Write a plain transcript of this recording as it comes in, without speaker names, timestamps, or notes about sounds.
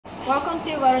Welcome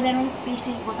to Rhododendron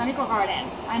Species Botanical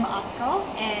Garden. I'm Atsuko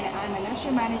and I'm a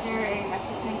nursery manager and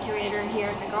assistant curator here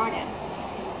at the garden.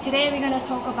 Today we're going to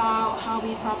talk about how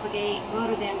we propagate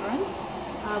rhododendrons.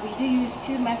 We do use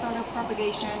two methods of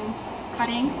propagation,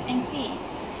 cuttings and seeds.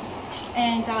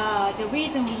 And the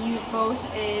reason we use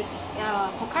both is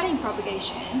for cutting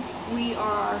propagation, we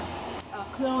are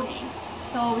cloning.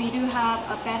 So we do have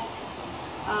a best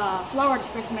flowered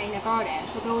specimen in the garden,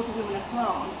 so those we want to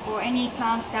clone, or any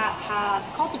plants that has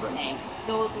cultivar names,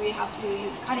 those we have to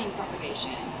use cutting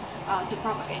propagation to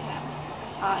propagate them.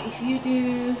 If you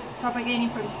do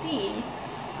propagating from seeds,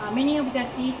 many of the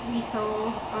seeds we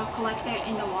sow are collected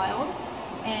in the wild,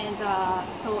 and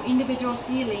so individual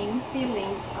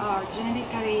seedlings are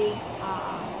genetically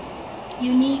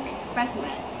unique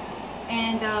specimens,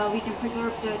 and we can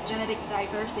preserve the genetic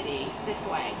diversity this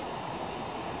way.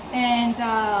 And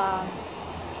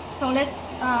so let's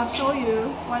show you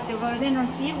what the rhododendron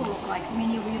seed will look like.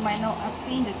 Many of you might not have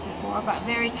seen this before, but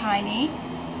very tiny.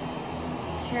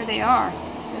 Here they are.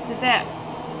 This is it.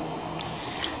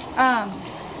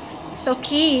 So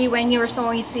key when you're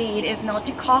sowing seed is not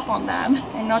to cough on them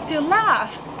and not to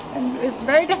laugh. And it's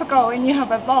very difficult when you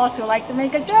have a boss who like to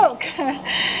make a joke.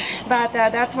 But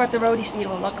that's what the rhodi seed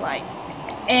will look like.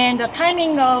 And the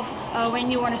timing of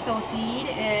when you want to sow seed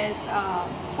is,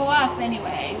 for us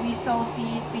anyway, we sow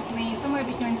seeds somewhere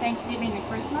between Thanksgiving and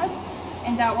Christmas,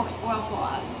 and that works well for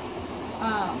us.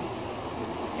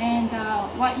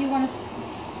 What you want to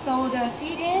sow the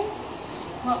seed in,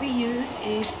 what we use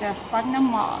is the sphagnum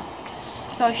moss.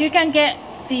 So if you can get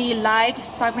the live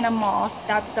sphagnum moss,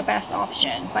 that's the best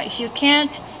option. But if you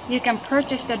can't, you can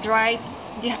purchase the dried,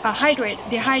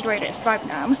 dehydrated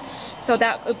sphagnum. So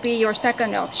that would be your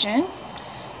second option.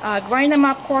 Grind them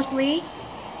up coarsely.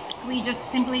 We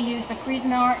just simply use the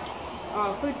Cuisinart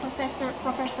food processor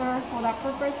for that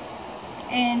purpose.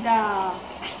 And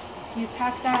you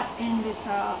pack that in this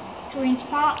 2-inch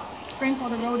pot, sprinkle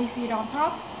the rhodi seed on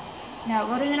top. Now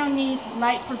rhododendron needs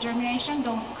light for germination,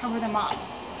 don't cover them up.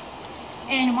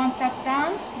 And once that's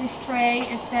done, this tray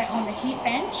is set on the heat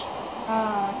bench.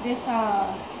 This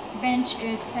bench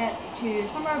is set to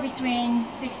somewhere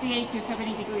between 68 to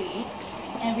 70 degrees,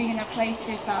 and we're going to place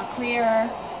this clear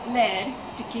lid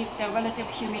to keep the relative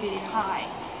humidity high.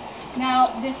 Now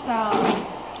this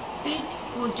seed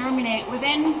will germinate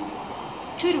within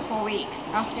 2 to 4 weeks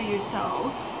after you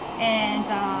sow, and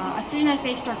as soon as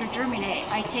they start to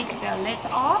germinate, I take the lids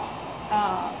off,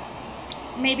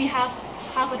 maybe half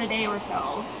of the day or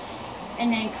so,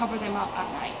 and then cover them up at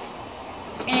night.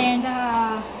 And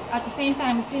at the same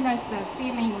time, as soon as the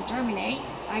seedling will germinate,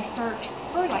 I start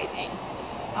fertilizing.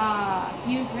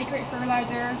 Use liquid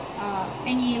fertilizer,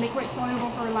 any liquid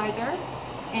soluble fertilizer,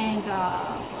 and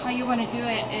how you want to do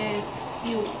it is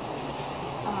you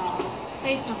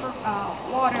place the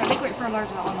liquid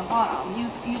fertilizer on the bottom. You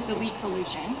use the weak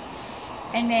solution,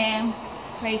 and then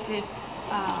place this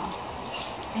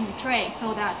in the tray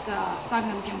so that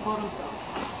sphagnum can bottom soak.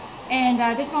 And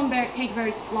this one take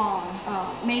very long.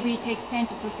 Maybe it takes 10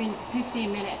 to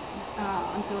 15 minutes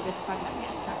until the sphagnum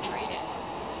gets saturated.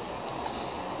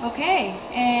 Okay,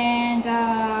 and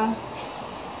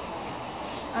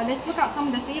let's look at some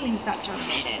of the seedlings that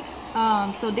germinated.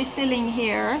 So this seedling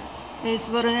here is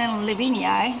Rhododendron levinii,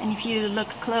 and if you look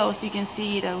close, you can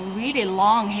see the really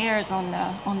long hairs on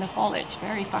the foliage.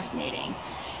 Very fascinating.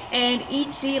 And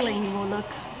each seedling will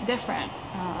look different.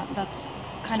 That's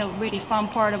kind of really fun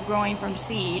part of growing from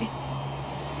seed.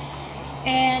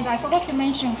 And I forgot to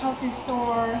mention how to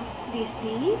store these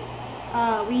seeds.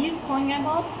 We use coin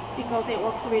envelopes because it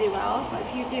works really well. So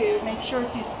if you do, make sure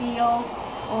to seal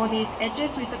all these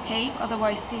edges with a tape,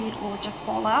 otherwise seed will just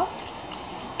fall out.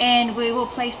 And we will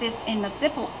place this in a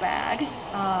Ziploc bag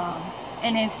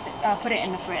and then put it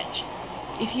in the fridge.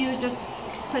 If you just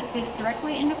put this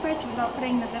directly in the fridge without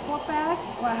putting the Ziploc bag,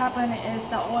 what happens is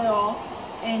the oil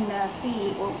and the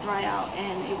seed will dry out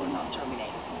and it will not germinate.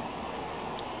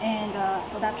 And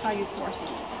so that's how you store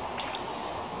seeds.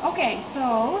 Okay,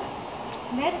 so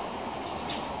let's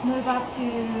move up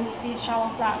to these shallow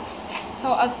flats.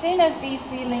 So as soon as these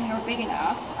seedlings are big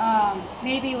enough,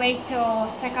 maybe wait till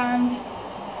second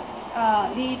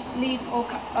leaf will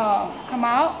come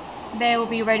out. They will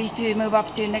be ready to move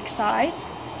up to next size.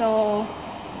 So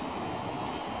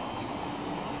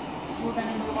we're going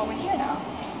to move over here now.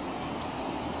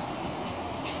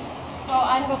 So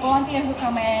I have a volunteer who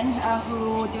come in who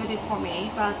will do this for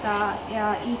me, but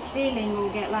each seedling will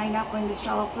get lined up in the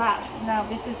shallow flats. Now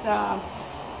this is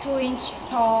 2-inch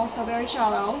tall, so very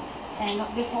shallow, and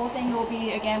this whole thing will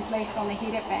be again placed on the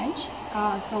heated bench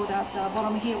so that the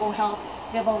bottom heat will help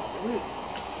develop the roots.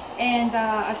 And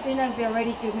as soon as they're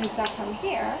ready to move back from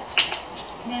here,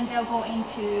 then they'll go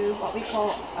into what we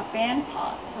call a band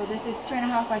pot. So this is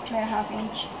 2.5 by 2.5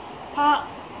 inch pot,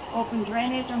 open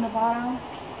drainage on the bottom,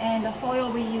 and the soil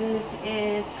we use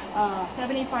is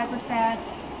 75%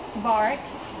 bark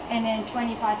and then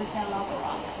 25% lava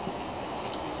rock.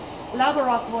 Lava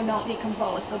rock will not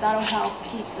decompose, so that'll help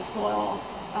keep the soil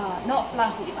not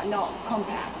fluffy but not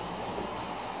compact.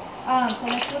 So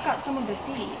let's look at some of the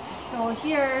seeds. So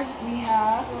here we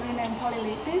have rhododendron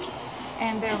polylepis,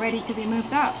 and they're ready to be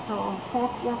moved up. So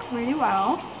fork works really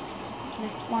well.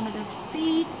 Lift one of the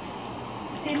seeds,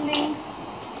 seedlings,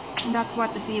 and that's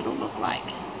what the seed will look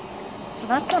like. So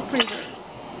that's a pretty good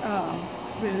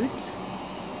roots.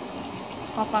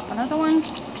 Pop up another one.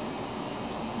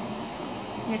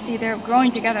 You see they're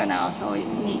growing together now, so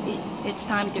it's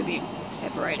time to be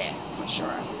separated for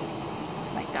sure.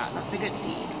 Like that. That's a good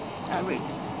seed.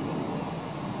 Roots.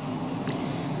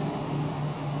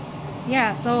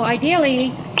 Yeah, so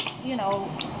ideally, you know,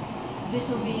 this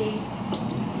will be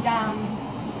done.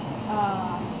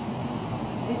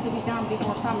 This will be done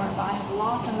before summer, but I have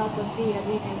lots and lots of seed, as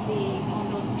you can see, on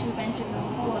those 2 benches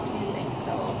are full of seedlings.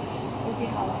 So we'll see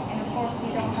how long. And of course,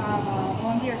 we don't have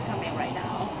volunteers coming right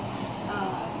now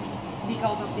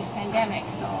because of this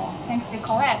pandemic. So thanks to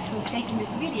Colette, who's taking this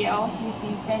video. She's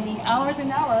been spending hours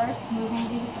and hours moving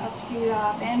these up to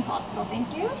band pots. So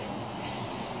thank you.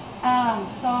 I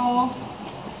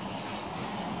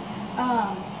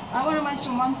want to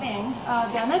mention one thing.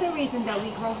 Another reason that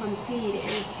we grow from seed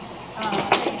is,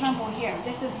 for example here,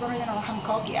 this is Rhododendron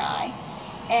Hankookii,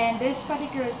 and this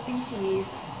particular species,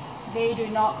 they do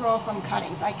not grow from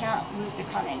cuttings. I can't root the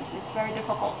cuttings. It's very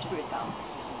difficult to root them.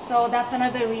 So that's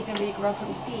another reason we grow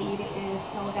from seed, is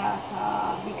so that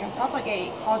we can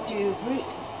propagate how to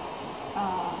root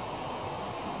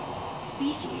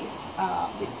species,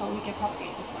 so we can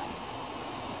propagate this way.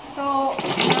 So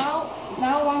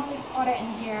now once it's potted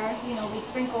in here, you know, we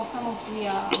sprinkle some of the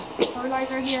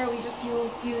fertilizer here. We just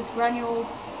use granule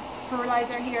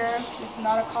fertilizer here. This is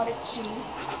not a cottage cheese.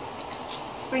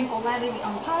 Sprinkle lightly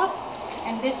on top,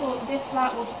 and this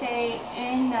plant will stay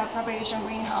in the propagation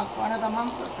greenhouse for another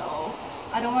month or so.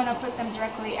 I don't want to put them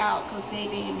directly out because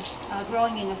they've been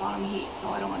growing in the bottom heat, so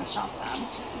I don't want to shock them.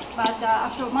 But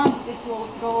after a month, this will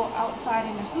go outside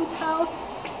in the hoop house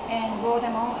and grow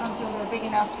them all until they're big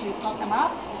enough to pot them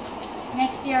up.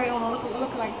 Next year it will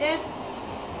look like this,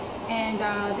 and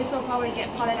this will probably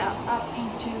get potted up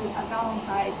into a gallon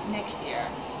size next year.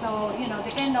 So, you know,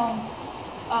 depending on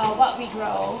what we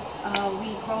grow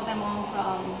them on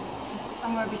from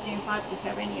somewhere between 5 to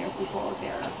 7 years before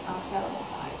they're sellable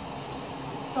size.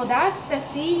 So that's the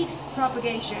seed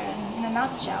propagation in a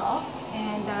nutshell.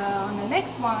 And on the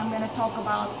next one, I'm going to talk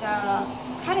about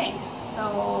cuttings.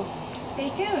 So stay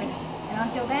tuned. And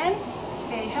until then,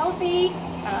 stay healthy,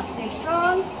 stay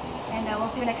strong, and we'll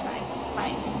see you next time.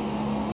 Bye.